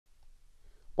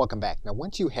Welcome back. Now,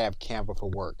 once you have Canva for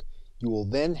Work, you will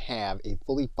then have a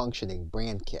fully functioning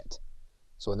brand kit.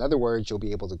 So in other words, you'll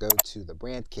be able to go to the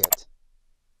brand kit.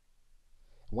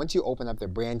 Once you open up the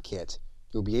brand kit,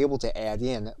 you'll be able to add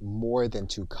in more than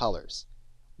 2 colors.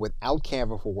 Without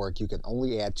Canva for Work, you can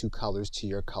only add 2 colors to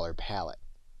your color palette.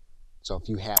 So if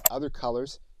you have other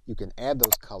colors, you can add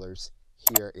those colors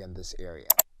here in this area.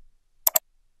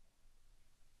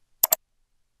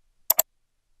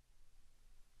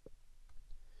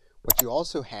 What you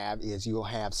also have is you'll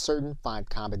have certain font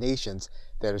combinations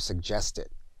that are suggested.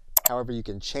 However, you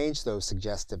can change those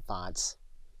suggested fonts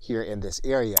here in this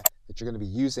area that you're going to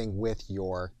be using with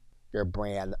your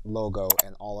brand logo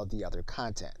and all of the other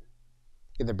content.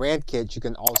 In the brand kit, you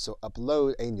can also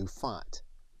upload a new font.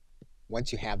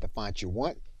 Once you have the font you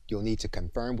want, you'll need to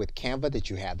confirm with Canva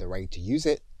that you have the right to use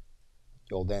it.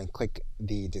 You'll then click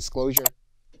the disclosure.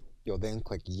 You'll then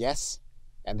click yes,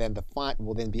 and then the font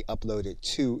will then be uploaded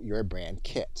to your brand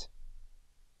kit.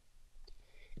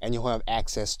 And you'll have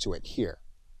access to it here.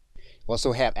 You'll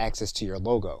also have access to your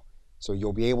logo. So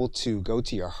you'll be able to go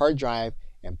to your hard drive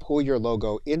and pull your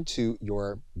logo into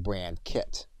your brand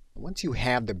kit. Once you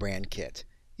have the brand kit,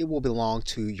 it will belong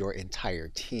to your entire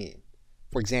team.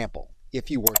 For example, if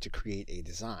you were to create a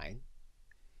design,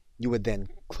 you would then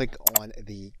click on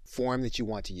the form that you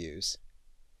want to use.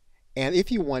 And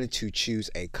if you wanted to choose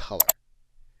a color,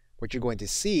 what you're going to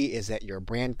see is that your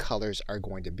brand colors are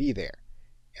going to be there.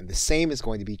 And the same is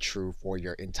going to be true for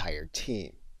your entire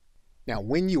team. Now,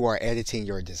 when you are editing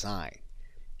your design,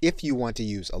 if you want to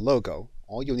use a logo,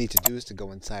 all you'll need to do is to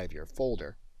go inside of your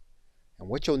folder. And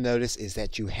what you'll notice is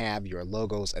that you have your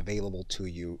logos available to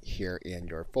you here in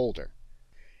your folder.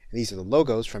 And these are the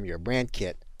logos from your brand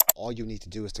kit. All you need to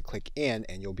do is to click in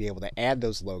and you'll be able to add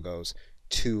those logos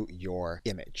to your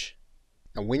image.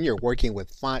 And when you're working with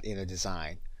font in a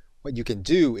design, what you can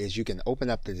do is you can open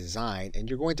up the design and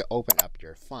you're going to open up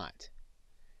your font.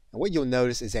 And what you'll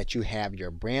notice is that you have your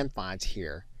brand fonts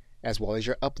here as well as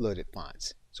your uploaded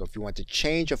fonts. So if you want to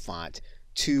change a font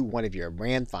to one of your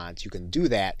brand fonts, you can do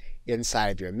that inside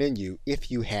of your menu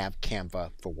if you have Canva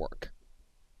for Work.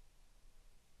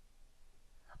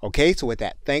 Okay, so with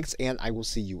that, thanks, and I will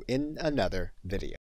see you in another video.